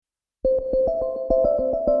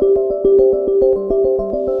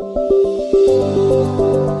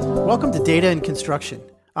Welcome to Data and Construction.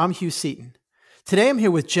 I'm Hugh Seaton. Today I'm here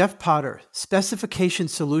with Jeff Potter, Specification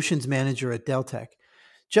Solutions Manager at Deltek.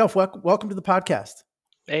 Jeff, welcome to the podcast.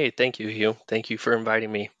 Hey, thank you, Hugh. Thank you for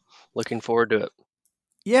inviting me. Looking forward to it.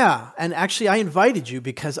 Yeah, and actually I invited you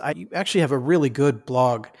because you actually have a really good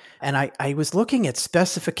blog. And I was looking at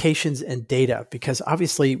specifications and data because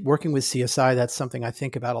obviously working with CSI, that's something I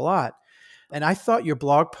think about a lot. And I thought your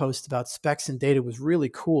blog post about specs and data was really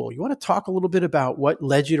cool. You want to talk a little bit about what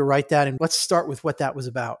led you to write that? And let's start with what that was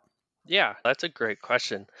about. Yeah, that's a great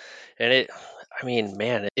question. And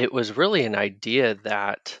it was really an idea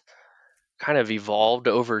that kind of evolved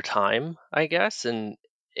over time, I guess. And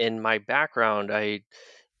in my background, I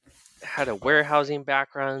had a warehousing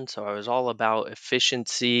background, so I was all about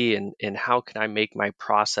efficiency and how can I make my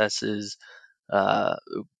processes uh,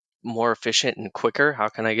 more efficient and quicker. How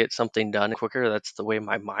can I get something done quicker? That's the way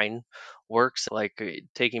my mind works. Like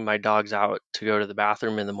taking my dogs out to go to the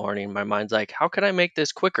bathroom in the morning, my mind's like, how can I make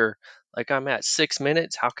this quicker? Like I'm at 6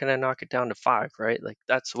 minutes. How can I knock it down to 5? Right? Like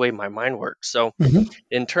that's the way my mind works. So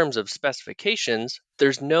in terms of specifications,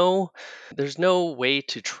 there's no way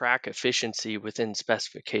to track efficiency within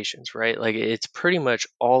specifications, right? Like it's pretty much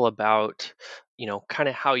all about kind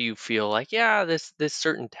of how you feel. Like, yeah, this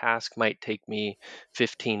certain task might take me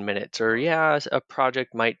 15 minutes, or yeah, a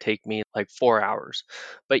project might take me like 4 hours,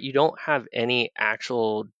 but you don't have any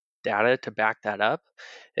actual data to back that up.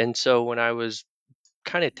 And so when I was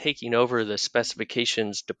kind of taking over the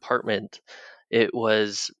specifications department, it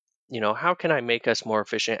was, how can I make us more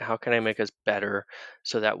efficient? How can I make us better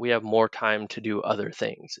so that we have more time to do other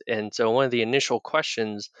things? And so one of the initial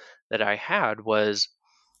questions that I had was,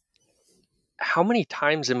 how many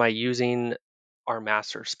times am I using our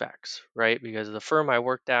master specs, right? Because the firm I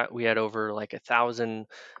worked at, we had over like 1,000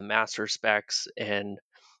 master specs, and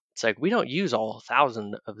it's like we don't use all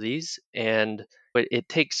 1,000 of these, and but it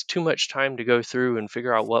takes too much time to go through and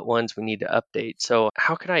figure out what ones we need to update. So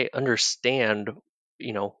how can I understand,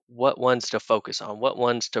 what ones to focus on, what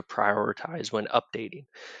ones to prioritize when updating?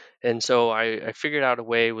 And so I figured out a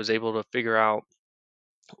way, was able to figure out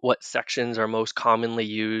what sections are most commonly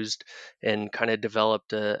used, and kind of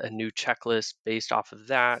developed a new checklist based off of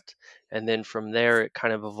that. And then from there, it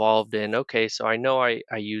kind of evolved in, okay, so I know I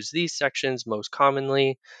use these sections most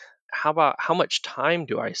commonly. How about how much time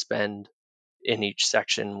do I spend in each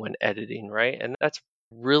section when editing, right? And that's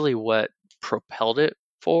really what propelled it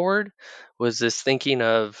forward, was this thinking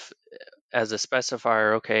of, as a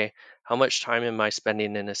specifier, okay, how much time am I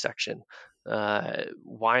spending in a section?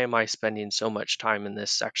 Why am I spending so much time in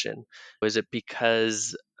this section? Is it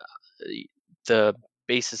because the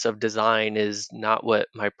basis of design is not what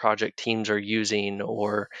my project teams are using,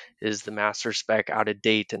 or is the master spec out of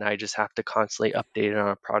date and I just have to constantly update it on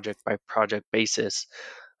a project by project basis?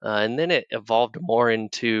 And then it evolved more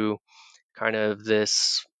into kind of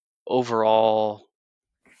this overall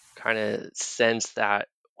kind of sense that,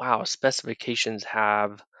 wow, specifications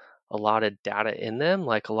have a lot of data in them,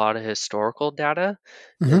 like a lot of historical data.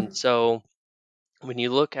 And Mm-hmm. so when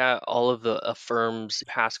you look at all of a firm's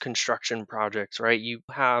past construction projects, right, you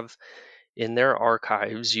have in their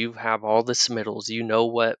archives, you have all the submittals,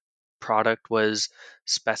 what product was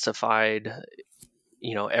specified,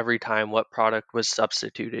 every time what product was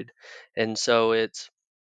substituted. And so it's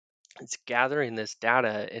gathering this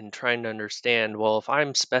data and trying to understand, well, if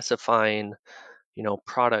I'm specifying,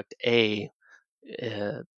 product A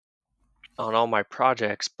uh, on all my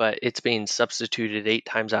projects, but it's being substituted 8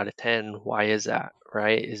 times out of 10. Why is that,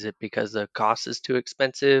 right? Is it because the cost is too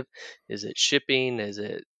expensive? Is it shipping? Is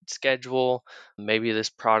it schedule? Maybe this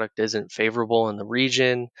product isn't favorable in the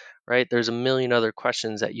region, right? There's a million other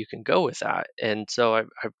questions that you can go with that. And so I've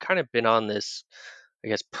kind of been on this, I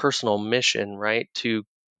guess, personal mission, right, to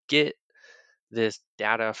get this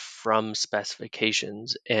data from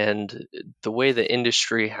specifications. And the way the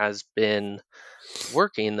industry has been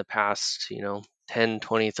working the past 10,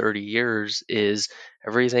 20, 30 years is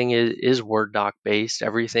everything is Word doc based.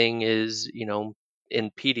 Everything is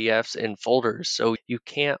in PDFs and folders, so you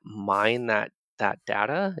can't mine that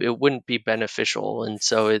data. It wouldn't be beneficial. And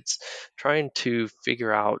so it's trying to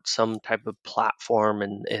figure out some type of platform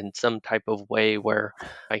and some type of way where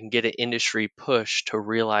I can get an industry push to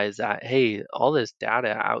realize that, hey, all this data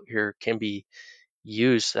out here can be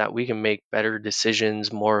used so that we can make better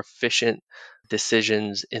decisions, more efficient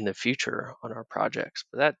decisions in the future on our projects.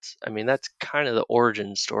 But that's kind of the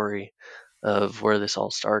origin story of where this all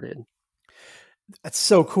started. That's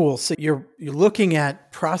so cool. So you're looking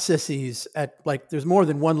at processes at, like, there's more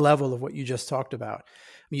than one level of what you just talked about.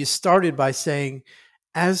 I mean, you started by saying,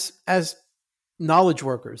 as knowledge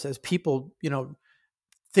workers, as people,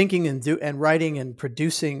 thinking and writing and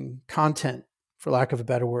producing content, for lack of a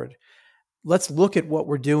better word, let's look at what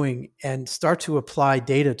we're doing and start to apply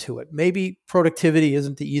data to it. Maybe productivity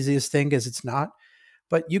isn't the easiest thing, as it's not,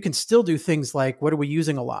 but you can still do things like, what are we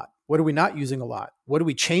using a lot? What are we not using a lot? What are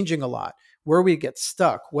we changing a lot? Where we get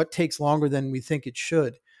stuck? What takes longer than we think it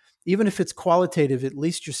should? Even if it's qualitative, at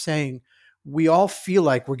least you're saying we all feel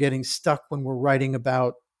like we're getting stuck when we're writing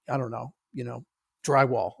about, I don't know,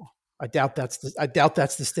 drywall. I doubt that's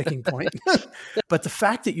the sticking point. But the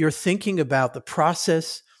fact that you're thinking about the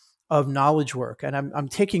process of knowledge work, and I'm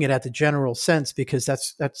taking it at the general sense because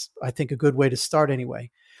that's I think a good way to start anyway,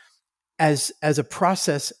 as a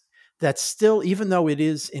process that's still, even though it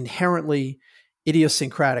is inherently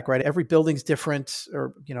idiosyncratic, right? Every building's different,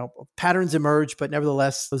 or patterns emerge, but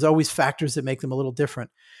nevertheless, there's always factors that make them a little different.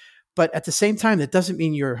 But at the same time, that doesn't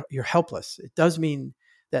mean you're helpless. It does mean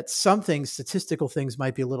that some things, statistical things,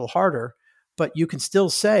 might be a little harder, but you can still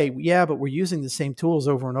say, yeah, but we're using the same tools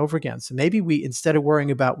over and over again. So maybe we, instead of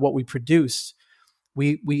worrying about what we produce,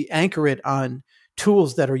 we anchor it on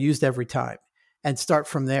tools that are used every time and start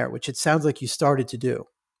from there, which it sounds like you started to do.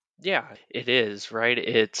 Yeah, it is, right?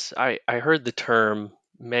 I heard the term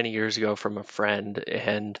many years ago from a friend,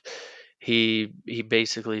 and he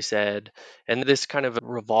basically said, and this kind of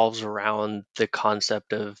revolves around the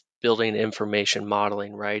concept of building information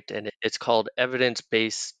modeling, right? And it's called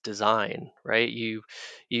evidence-based design, right?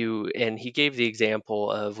 And he gave the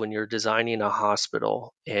example of when you're designing a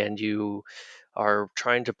hospital and you are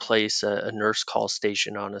trying to place a nurse call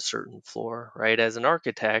station on a certain floor, right? As an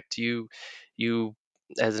architect, you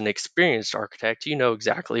as an experienced architect, you know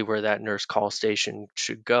exactly where that nurse call station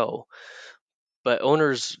should go. But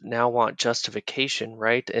owners now want justification,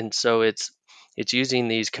 right? And so it's using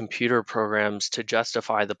these computer programs to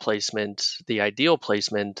justify the placement, the ideal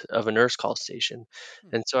placement of a nurse call station.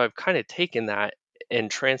 And so I've kind of taken that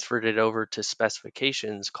and transferred it over to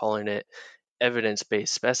specifications, calling it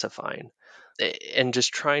evidence-based specifying, and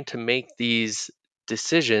just trying to make these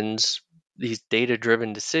decisions, these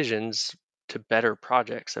data-driven decisions, to better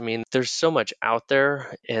projects. I mean, there's so much out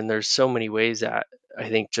there, and there's so many ways that I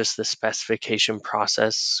think just the specification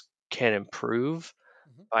process can improve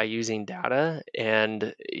Mhm. by using data.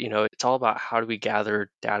 And it's all about, how do we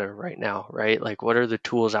gather data right now, right? Like, what are the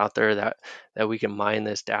tools out there that we can mine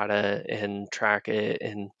this data and track it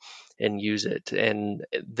and use it? And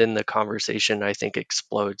then the conversation, I think,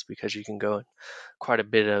 explodes, because you can go in quite a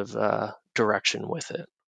bit of direction with it.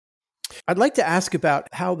 I'd like to ask about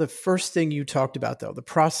how the first thing you talked about, though, the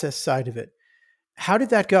process side of it. How did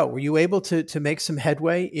that go? Were you able to make some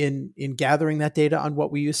headway in gathering that data on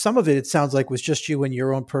what we use? Some of it, it sounds like, was just you and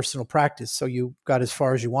your own personal practice, so you got as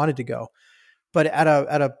far as you wanted to go. But at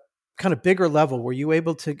a kind of bigger level, were you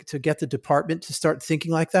able to get the department to start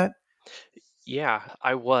thinking like that? Yeah,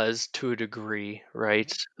 I was, to a degree,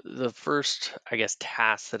 right? The first, I guess,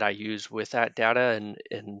 task that I use with that data,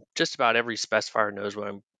 and just about every specifier knows what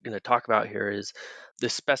I'm going to talk about here, is the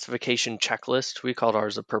specification checklist. We called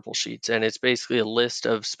ours the purple sheets, and it's basically a list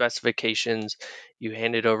of specifications. You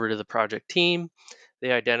hand it over to the project team.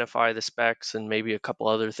 They identify the specs and maybe a couple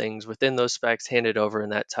other things within those specs, hand it over,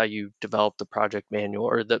 and that's how you develop the project manual,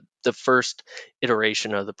 or the first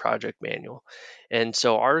iteration of the project manual. And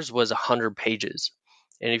so ours was 100 pages.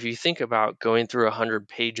 And if you think about going through 100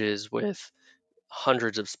 pages with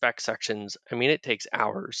hundreds of spec sections, I mean, it takes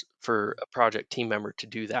hours for a project team member to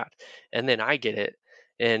do that. And then I get it,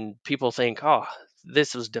 and people think, oh,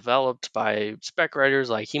 this was developed by spec writers,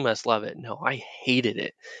 like, he must love it. No, I hated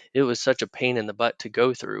it. It was such a pain in the butt to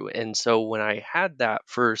go through. And so when I had that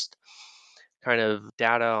first kind of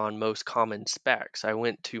data on most common specs, I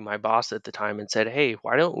went to my boss at the time and said, hey,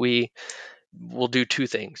 why don't we'll do two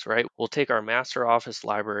things, right? We'll take our master office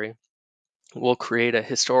library. We'll create a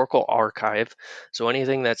historical archive. So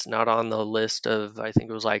anything that's not on the list of, I think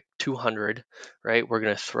it was like 200, right? We're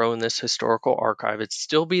going to throw in this historical archive. It'd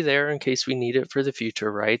still be there in case we need it for the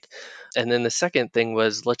future, right? And then the second thing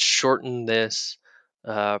was, let's shorten this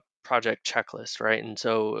project checklist, right? And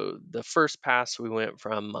so the first pass, we went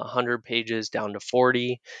from 100 pages down to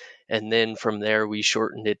 40. And then from there, we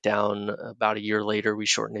shortened it down. About a year later, we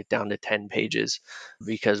shortened it down to 10 pages,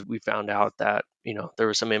 because we found out that there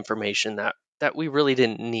was some information that we really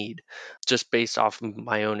didn't need, just based off of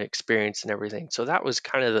my own experience and everything. So that was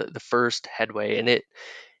kind of the first headway, and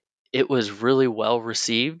it was really well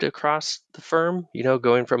received across the firm,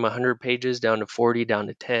 going from 100 pages down to 40, down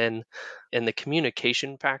to 10. And the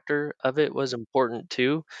communication factor of it was important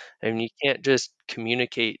too. I mean, you can't just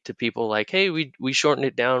communicate to people like, hey, we shortened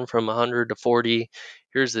it down from 100 to 40.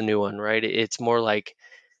 Here's the new one, right? It's more like,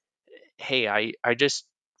 hey, I just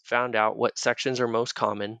found out what sections are most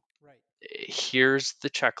common. Right. Here's the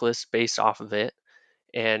checklist based off of it.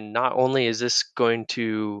 And not only is this going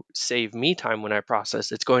to save me time when I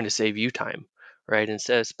process, it's going to save you time, right?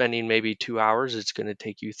 Instead of spending maybe 2 hours, it's going to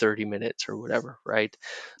take you 30 minutes or whatever, right?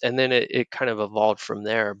 And then it kind of evolved from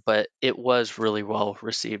there, but it was really well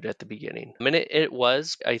received at the beginning. I mean, it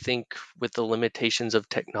was, I think, with the limitations of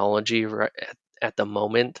technology right at the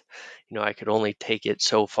moment, I could only take it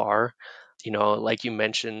so far. Like you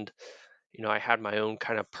mentioned, I had my own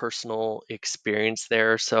kind of personal experience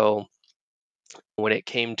there. So when it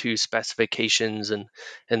came to specifications and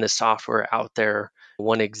the software out there,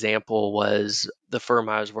 one example was the firm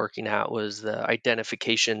I was working at was the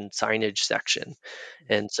identification signage section.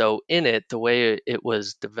 And so in it, the way it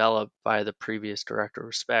was developed by the previous director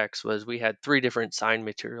of specs was we had three different sign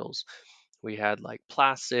materials. We had like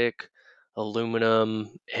plastic, aluminum,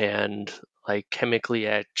 and like chemically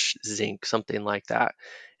etched zinc, something like that.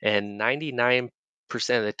 And 99%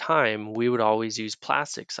 of the time, we would always use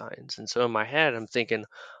plastic signs. And so in my head, I'm thinking,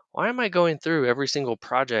 why am I going through every single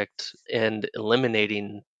project and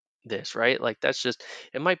eliminating this, right? Like that's just,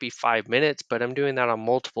 it might be 5 minutes, but I'm doing that on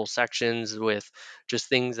multiple sections with just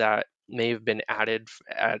things that may have been added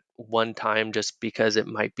at one time just because it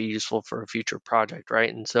might be useful for a future project,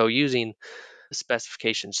 right? And so using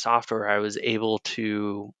specification software, I was able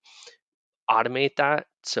to automate that.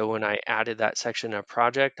 So when I added that section of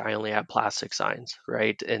project, I only had plastic signs,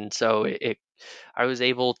 right? And so I was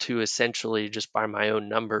able to essentially just by my own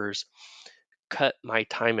numbers cut my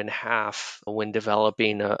time in half when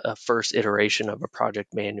developing a first iteration of a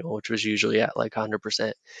project manual, which was usually at like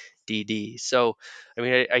 100% DD. So, I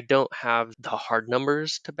mean, I don't have the hard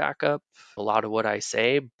numbers to back up a lot of what I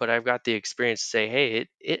say, but I've got the experience to say, hey,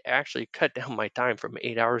 it actually cut down my time from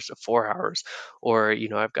 8 hours to 4 hours. Or,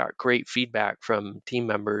 I've got great feedback from team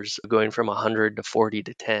members going from 100 to 40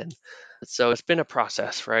 to 10. So it's been a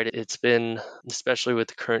process, right? It's been, especially with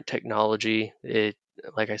the current technology,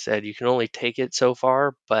 like I said, you can only take it so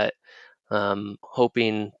far, but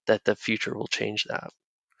hoping that the future will change that.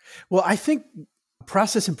 Well, I think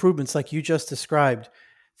process improvements like you just described,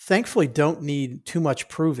 thankfully, don't need too much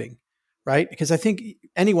proving, right? Because I think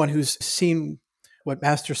anyone who's seen what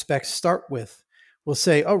master specs start with will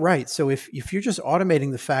say, oh, right. So if you're just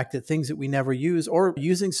automating the fact that things that we never use or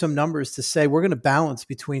using some numbers to say we're going to balance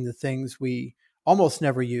between the things we almost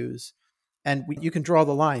never use, and you can draw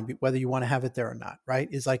the line whether you want to have it there or not, right?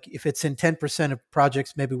 Is like if it's in 10% of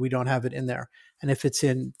projects, maybe we don't have it in there. And if it's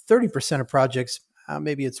in 30% of projects,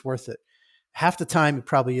 maybe it's worth it. Half the time, it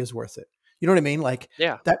probably is worth it. You know what I mean? Like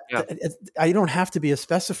Yeah, that, yeah, I don't have to be a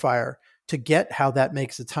specifier to get how that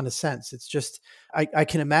makes a ton of sense. It's just, I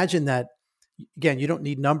can imagine that, again, you don't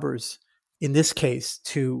need numbers in this case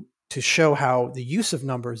to show how the use of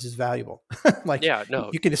numbers is valuable. Like yeah. No,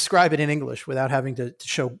 you can describe it in English without having to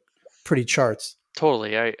show pretty charts.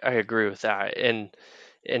 totally. I agree with that. And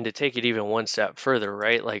to take it even one step further,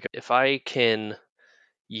 right? Like if I can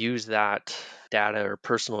use that data or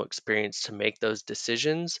personal experience to make those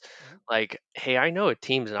decisions, like, hey, I know a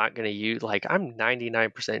team's not going to use, like, I'm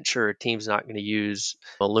 99% sure a team's not going to use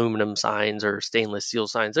aluminum signs or stainless steel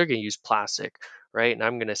signs. They're going to use plastic, right? And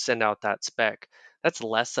I'm going to send out that spec. That's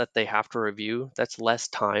less that they have to review. That's less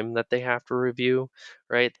time that they have to review,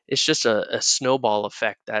 right? It's just a snowball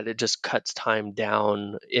effect that it just cuts time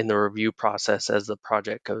down in the review process as the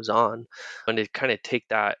project goes on. And to kind of take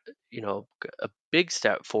that, a big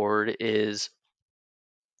step forward is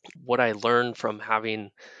what I learned from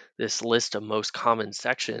having this list of most common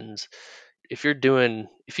sections. If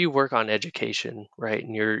you work on education, right,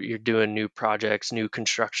 and you're doing new projects, new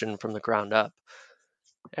construction from the ground up,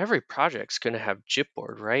 every project's going to have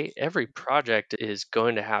chipboard, right? Every project is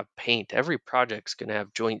going to have paint. Every project's going to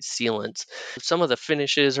have joint sealants. Some of the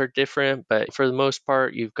finishes are different, but for the most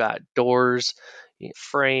part, you've got doors,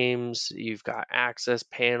 frames, you've got access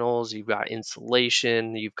panels, you've got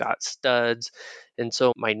insulation, you've got studs. And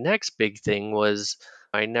so my next big thing was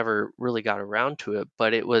I never really got around to it,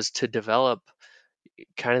 but it was to develop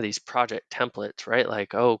kind of these project templates, right?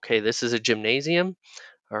 Like, oh, okay, this is a gymnasium.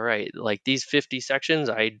 All right, like these 50 sections,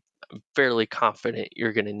 I'm fairly confident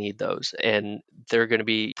you're going to need those, and they're going to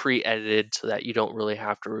be pre-edited so that you don't really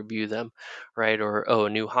have to review them, right? Or, oh, a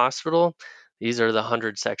new hospital, these are the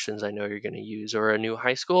 100 sections I know you're going to use. Or a new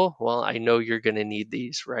high school, well, I know you're going to need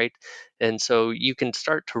these, right? And so you can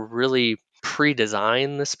start to really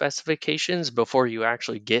pre-design the specifications before you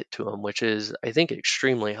actually get to them, which is, I think,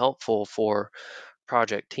 extremely helpful for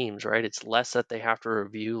project teams, right? It's less that they have to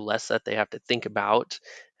review, less that they have to think about.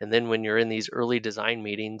 And then when you're in these early design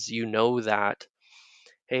meetings, you know that,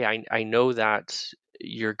 hey, I know that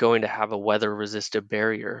you're going to have a weather resistant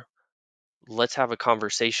barrier. Let's have a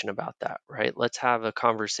conversation about that, right? Let's have a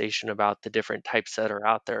conversation about the different types that are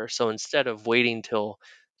out there. So instead of waiting till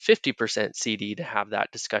 50% CD to have that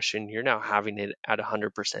discussion, you're now having it at 100%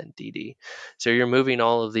 DD. So you're moving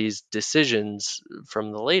all of these decisions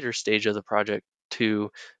from the later stage of the project to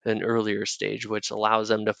an earlier stage, which allows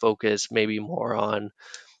them to focus maybe more on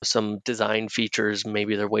some design features.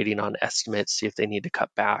 Maybe they're waiting on estimates, see if they need to cut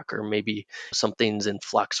back, or maybe something's in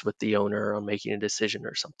flux with the owner on making a decision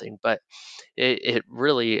or something. But it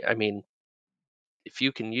really, I mean, if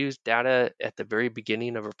you can use data at the very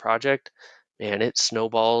beginning of a project, man, it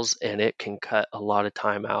snowballs and it can cut a lot of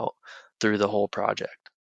time out through the whole project.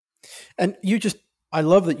 And I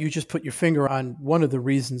love that you just put your finger on one of the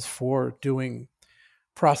reasons for doing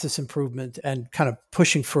process improvement and kind of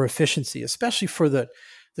pushing for efficiency, especially for the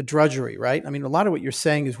drudgery, right? I mean, a lot of what you're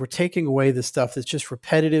saying is we're taking away the stuff that's just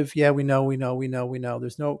repetitive. Yeah, we know.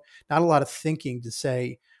 There's not a lot of thinking to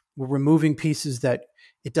say we're removing pieces that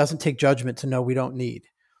it doesn't take judgment to know we don't need.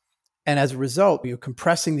 And as a result, you're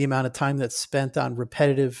compressing the amount of time that's spent on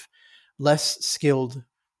repetitive, less skilled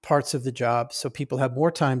parts of the job. So people have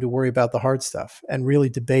more time to worry about the hard stuff and really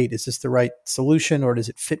debate, is this the right solution or does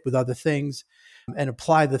it fit with other things? And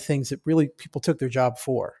apply the things that really people took their job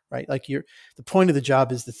for, right? Like the point of the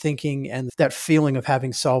job is the thinking and that feeling of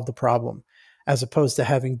having solved the problem, as opposed to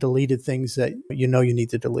having deleted things that you know you need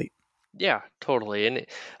to delete. Yeah, totally. And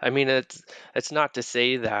I mean, it's not to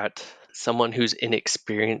say that someone who's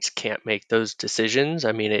inexperienced can't make those decisions.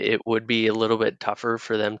 I mean, it would be a little bit tougher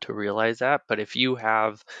for them to realize that. But if you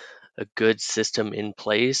have a good system in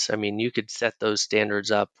place, I mean, you could set those standards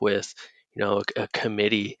up with, a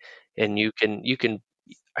committee, and you can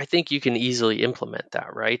I think you can easily implement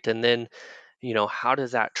that, right? And then, how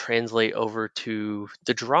does that translate over to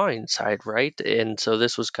the drawing side, right? And so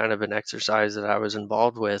this was kind of an exercise that I was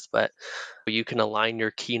involved with, but you can align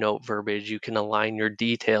your keynote verbiage, you can align your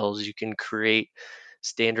details, you can create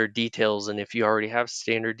standard details. And if you already have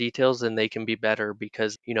standard details, then they can be better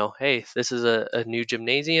because, hey, this is a new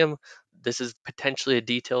gymnasium. This is potentially a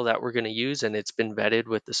detail that we're going to use, and it's been vetted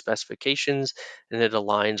with the specifications, and it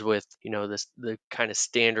aligns with, the kind of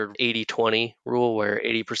standard 80-20 rule where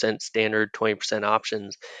 80% standard, 20%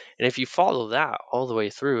 options. And if you follow that all the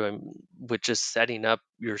way through, with just setting up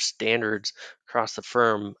your standards across the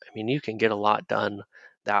firm, I mean, you can get a lot done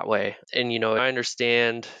that way. And, I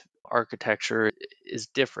understand architecture is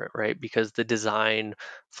different, right? Because the design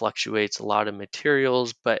fluctuates a lot of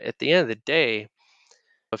materials. But at the end of the day,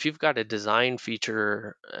 if you've got a design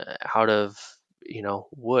feature out of,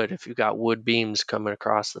 wood, if you've got wood beams coming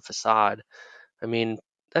across the facade, I mean,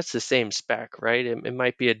 that's the same spec, right? It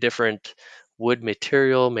might be a different wood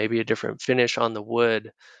material, maybe a different finish on the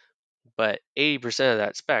wood, but 80% of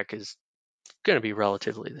that spec is going to be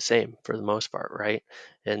relatively the same for the most part, right?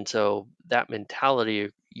 And so that mentality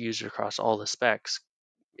used across all the specs,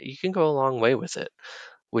 you can go a long way with it,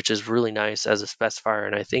 which is really nice as a specifier.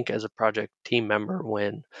 And I think as a project team member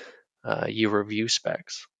when you review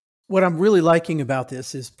specs. What I'm really liking about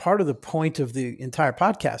this is part of the point of the entire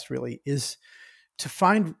podcast really is to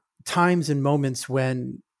find times and moments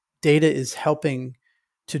when data is helping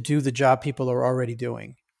to do the job people are already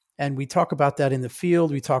doing. And we talk about that in the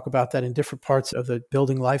field, we talk about that in different parts of the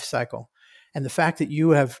building life cycle. And the fact that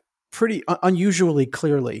you have pretty unusually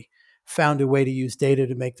clearly found a way to use data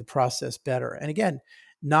to make the process better. And again,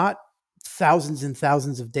 not thousands and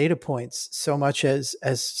thousands of data points so much as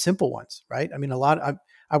simple ones, right? I mean,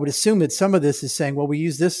 I would assume that some of this is saying, well, we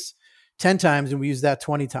use this 10 times and we use that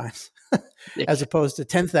 20 times. As opposed to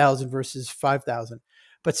 10,000 versus 5,000.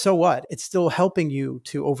 But so what? It's still helping you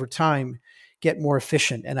to, over time, get more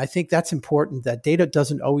efficient. And I think that's important, that data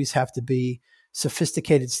doesn't always have to be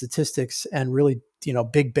sophisticated statistics and really,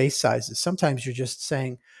 big base sizes. Sometimes you're just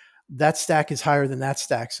saying that stack is higher than that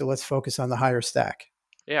stack. So let's focus on the higher stack.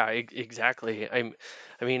 Yeah, exactly. I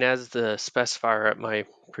mean, as the specifier at my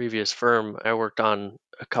previous firm, I worked on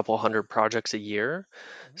a couple hundred projects a year.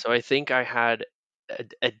 So I think I had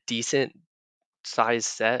a decent size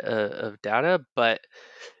set of data. But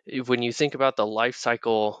when you think about the life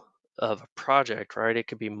cycle of a project, right, it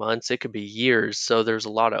could be months, it could be years. So there's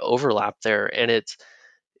a lot of overlap there. And it,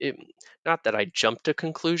 not that I jumped to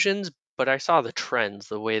conclusions, but I saw the trends,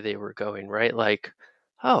 the way they were going, right? Like,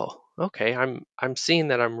 oh, okay, I'm seeing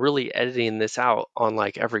that I'm really editing this out on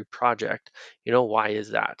like every project. Why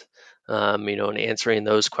is that? And answering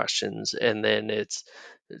those questions. And then it's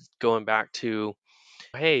going back to,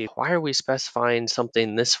 hey, why are we specifying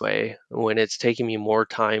something this way when it's taking me more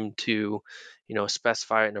time to,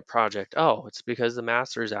 specify it in a project. Oh, it's because the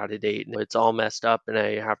master's out of date and it's all messed up and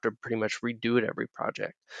I have to pretty much redo it every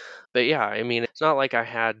project. But yeah, I mean, it's not like I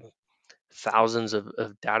had thousands of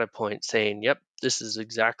data points saying, yep, this is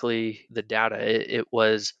exactly the data. It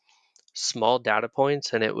was small data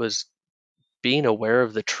points, and it was being aware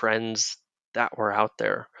of the trends that were out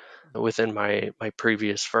there within my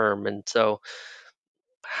previous firm. And so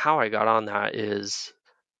how I got on that is,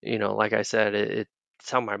 like I said, it's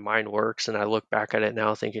how my mind works. And I look back at it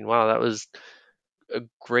now thinking, wow, that was a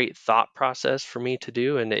great thought process for me to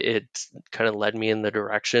do. And it's kind of led me in the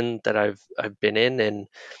direction that I've been in. And,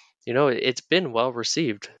 it's been well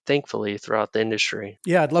received, thankfully, throughout the industry.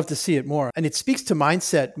 Yeah, I'd love to see it more. And it speaks to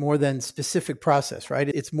mindset more than specific process, right?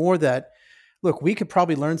 It's more that, look, we could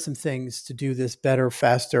probably learn some things to do this better,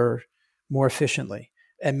 faster, more efficiently.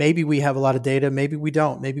 And maybe we have a lot of data, maybe we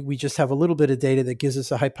don't. Maybe we just have a little bit of data that gives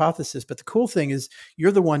us a hypothesis. But the cool thing is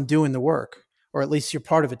you're the one doing the work, or at least you're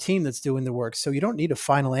part of a team that's doing the work. So you don't need a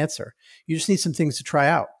final answer. You just need some things to try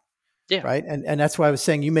out, Yeah. right? And that's why I was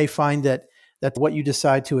saying you may find that what you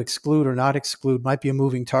decide to exclude or not exclude might be a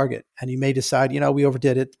moving target. And you may decide, we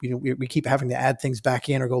overdid it. We keep having to add things back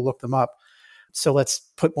in or go look them up. So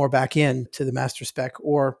let's put more back in to the master spec,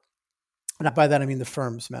 or not by that, I mean the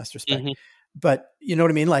firm's master spec. Hmm. But you know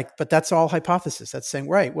what I mean? But that's all hypothesis. That's saying,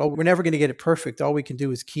 right, well, we're never going to get it perfect. All we can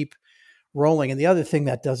do is keep rolling. And the other thing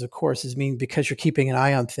that does, of course, is because you're keeping an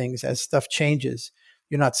eye on things as stuff changes,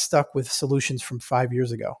 you're not stuck with solutions from 5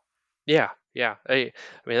 years ago. Yeah. Yeah. I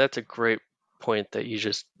mean, that's a great point that you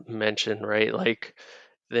just mentioned, right? Like,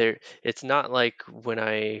 it's not like when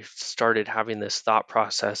I started having this thought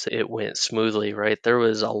process, it went smoothly, right? There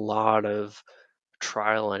was a lot of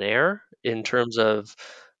trial and error in terms of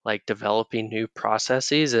like developing new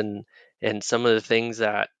processes, and some of the things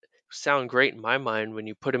that sound great in my mind, when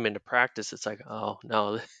you put them into practice, it's like, oh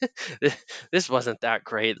no, this wasn't that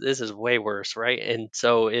great. This is way worse, right? And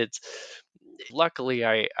so it's luckily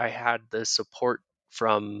I had the support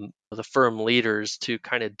from the firm leaders to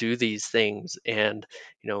kind of do these things, and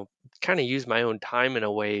kind of use my own time in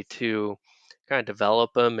a way to kind of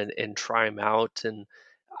develop them and try them out. And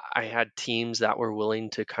I had teams that were willing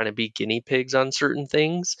to kind of be guinea pigs on certain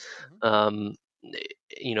things. Um,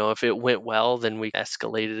 if it went well, then we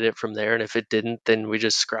escalated it from there, and if it didn't, then we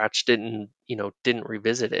just scratched it and didn't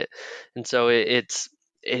revisit it. And so it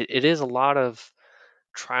is a lot of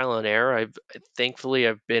trial and error. Thankfully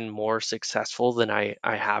I've been more successful than I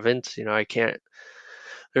haven't. I can't.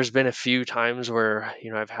 There's been a few times where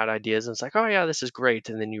I've had ideas and it's like, oh yeah, this is great,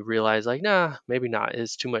 and then you realize like, nah, maybe not.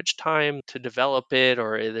 It's too much time to develop it,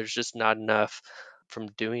 or there's just not enough from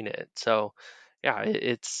doing it. So yeah,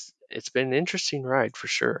 it's been an interesting ride for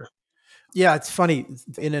sure. Yeah, it's funny.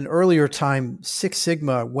 In an earlier time, Six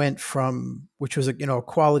Sigma went from, which was a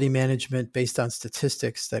quality management based on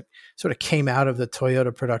statistics that sort of came out of the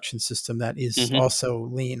Toyota production system that is Hmm. also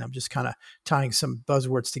lean. I'm just kind of tying some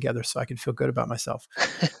buzzwords together so I can feel good about myself.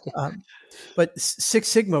 Um, but Six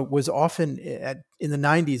Sigma was often in the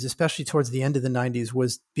 90s, especially towards the end of the 90s,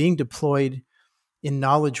 was being deployed in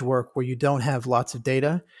knowledge work where you don't have lots of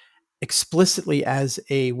data explicitly as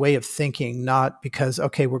a way of thinking, not because,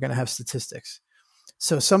 okay, we're going to have statistics.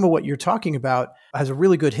 So some of what you're talking about has a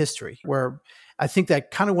really good history where I think that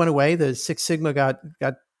kind of went away. The Six Sigma got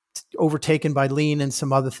overtaken by lean and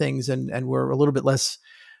some other things, and we're a little bit less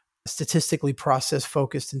statistically process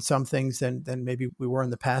focused in some things than maybe we were in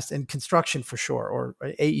the past. And construction for sure, or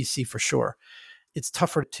AEC for sure. It's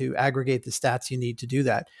tougher to aggregate the stats you need to do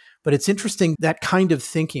that. But it's interesting that kind of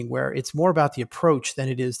thinking where it's more about the approach than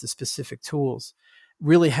it is the specific tools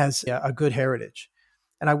really has a good heritage.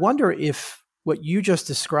 And I wonder if what you just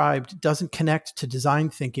described doesn't connect to design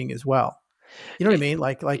thinking as well. You know what I mean?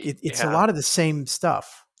 It's a Yeah. lot of the same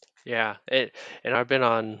stuff. Yeah, and I've been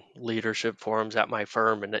on leadership forums at my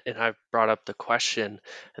firm, and I've brought up the question,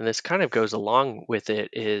 and this kind of goes along with it,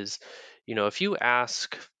 is, if you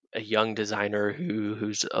ask a young designer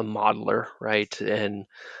who's a modeler, right, and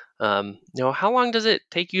how long does it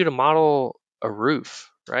take you to model a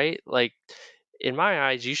roof, right? Like, in my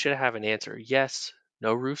eyes, you should have an answer. Yes,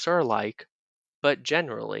 no roofs are alike, but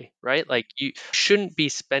generally, right? Like, you shouldn't be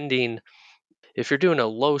spending, if you're doing a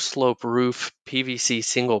low slope roof PVC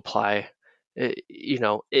single ply,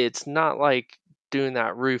 it's not like doing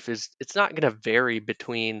that roof it's not going to vary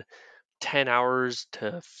between 10 hours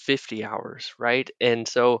to 50 hours, right? And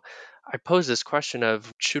so I pose this question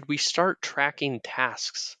of, should we start tracking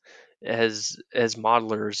tasks as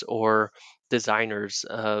modelers or designers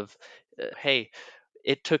of, hey,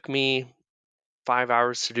 it took me 5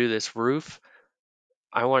 hours to do this roof.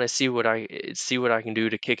 I want to see what I can do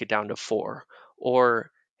to kick it down to 4.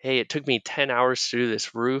 Or, hey, it took me 10 hours to do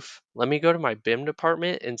this roof. Let me go to my BIM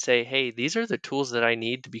department and say, hey, these are the tools that I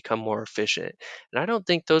need to become more efficient. And I don't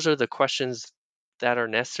think those are the questions that are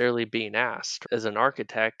necessarily being asked. As an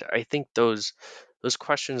architect, I think those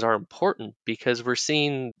questions are important because we're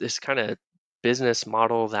seeing this kind of business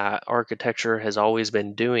model that architecture has always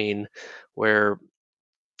been doing where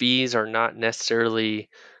fees are not necessarily,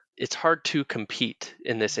 it's hard to compete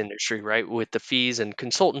in this industry, right? With the fees and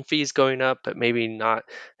consultant fees going up, but maybe not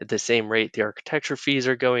at the same rate the architecture fees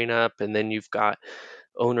are going up. And then you've got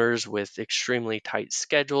owners with extremely tight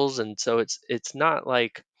schedules. And so it's not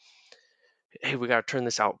like, hey, we got to turn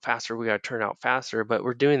this out faster, we got to turn out faster, but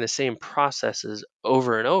we're doing the same processes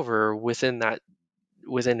over and over within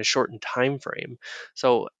a shortened time frame.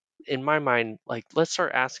 So in my mind, like, let's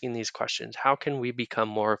start asking these questions. How can we become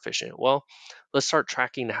more efficient? Well, let's start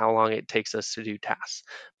tracking how long it takes us to do tasks,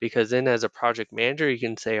 because then as a project manager you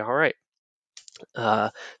can say, all right, uh,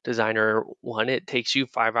 designer one, it takes you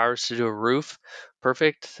 5 hours to do a roof.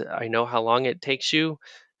 Perfect. I know how long it takes you.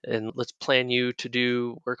 And let's plan you to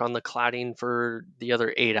do work on the cladding for the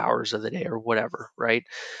other 8 hours of the day or whatever, right?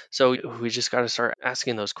 So we just got to start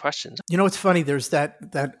asking those questions. You know, it's funny. There's that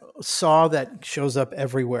saw that shows up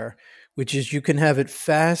everywhere, which is you can have it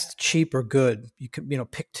fast, cheap, or good. You can,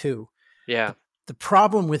 pick two. Yeah, The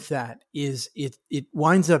problem with that is it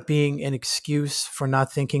winds up being an excuse for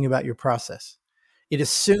not thinking about your process. It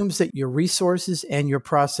assumes that your resources and your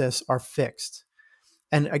process are fixed.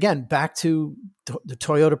 And again, back to the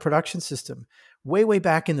Toyota production system, way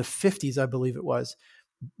back in the 50s, I believe it was,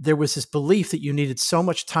 there was this belief that you needed so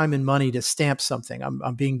much time and money to stamp something. I'm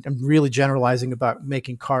really generalizing about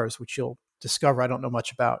making cars, which you'll discover I don't know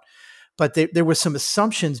much about. But there were some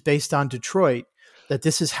assumptions based on Detroit that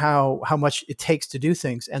this is how much it takes to do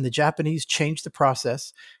things. And the Japanese changed the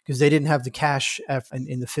process because they didn't have the cash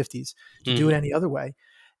in the 50s to do it any other way.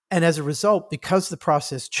 And as a result, because the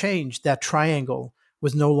process changed, that triangle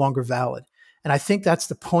was no longer valid. And I think that's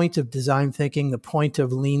the point of design thinking, the point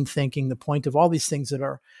of lean thinking, the point of all these things that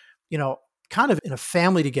are, kind of in a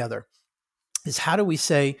family together, is how do we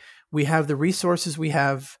say we have the resources we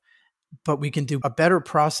have, but we can do a better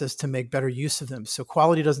process to make better use of them. So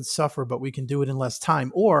quality doesn't suffer, but we can do it in less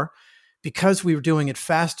time. Or because we were doing it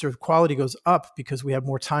faster, quality goes up because we have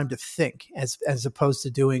more time to think as opposed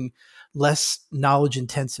to doing less knowledge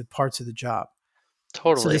intensive parts of the job. So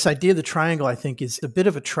totally. this idea of the triangle, I think, is a bit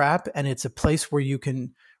of a trap, and it's a place where you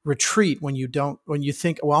can retreat when you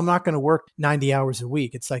think, well, I'm not going to work 90 hours a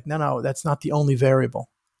week. It's like, no, that's not the only variable.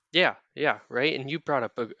 Yeah, right. And you brought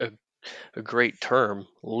up a great term,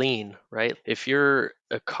 lean, right? If you're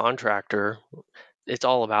a contractor, it's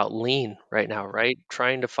all about lean right now, right?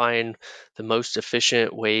 Trying to find the most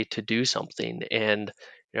efficient way to do something. And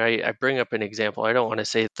I bring up an example. I don't want to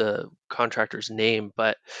say the contractor's name,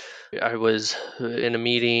 but I was in a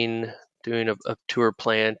meeting doing a tour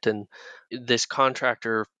plant, and this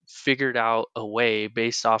contractor figured out a way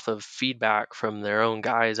based off of feedback from their own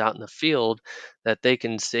guys out in the field that they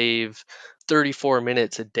can save 34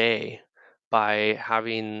 minutes a day by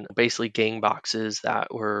having basically gang boxes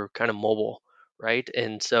that were kind of mobile, right?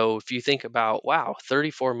 And so if you think about, wow,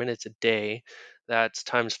 34 minutes a day, that's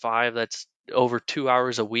times five, that's over 2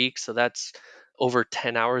 hours a week. So that's over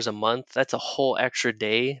 10 hours a month. That's a whole extra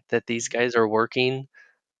day that these guys are working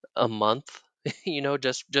a month,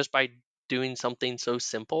 just by doing something so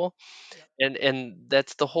simple. And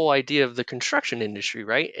that's the whole idea of the construction industry,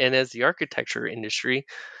 right? And as the architecture industry,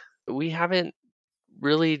 we haven't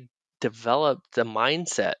really developed the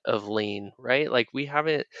mindset of lean, right? Like we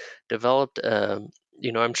haven't developed,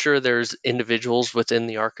 I'm sure there's individuals within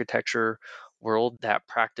the architecture world that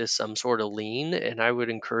practice some sort of lean, and I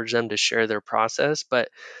would encourage them to share their process. But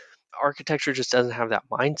architecture just doesn't have that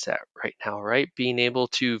mindset right now, right? Being able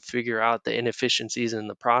to figure out the inefficiencies in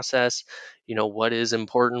the process, what is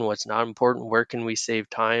important, what's not important, where can we save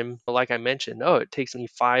time? Like I mentioned, oh, it takes me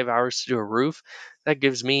 5 hours to do a roof. That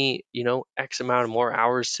gives me, X amount of more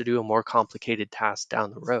hours to do a more complicated task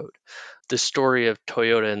down the road. The story of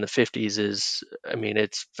Toyota in the 50s is, I mean,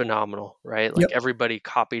 it's phenomenal, right? Like Yep. everybody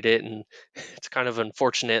copied it, and it's kind of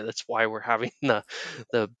unfortunate. That's why we're having the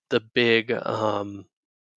big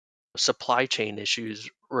supply chain issues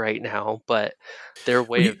right now, but their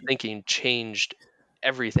Well, way of thinking changed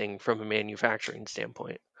everything from a manufacturing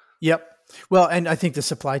standpoint. yep. Well, and I think the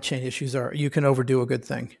supply chain issues are you can overdo a good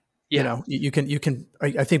thing. Yeah, You can.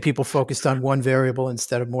 I think people focused on one variable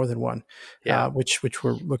instead of more than one, yeah, which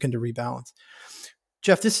we're looking to rebalance.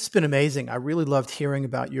 Jeff, this has been amazing. I really loved hearing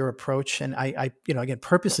about your approach, and again,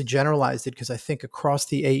 purposely generalized it because I think across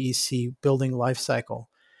the AEC building life cycle,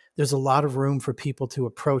 there's a lot of room for people to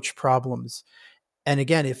approach problems And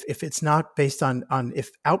again, if it's not based on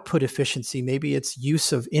if output efficiency, maybe it's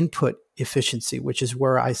use of input efficiency, which is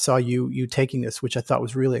where I saw you taking this, which I thought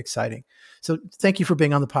was really exciting. So thank you for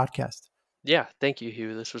being on the podcast. Yeah, thank you,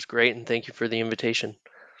 Hugh. This was great, and thank you for the invitation.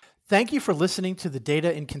 Thank you for listening to the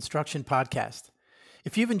Data in Construction podcast.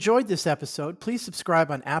 If you've enjoyed this episode, please subscribe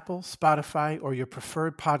on Apple, Spotify, or your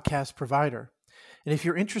preferred podcast provider. And if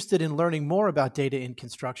you're interested in learning more about data in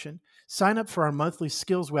construction, sign up for our monthly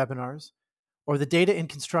skills webinars or the Data in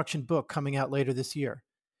Construction book coming out later this year.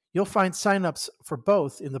 You'll find signups for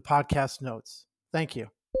both in the podcast notes. Thank you.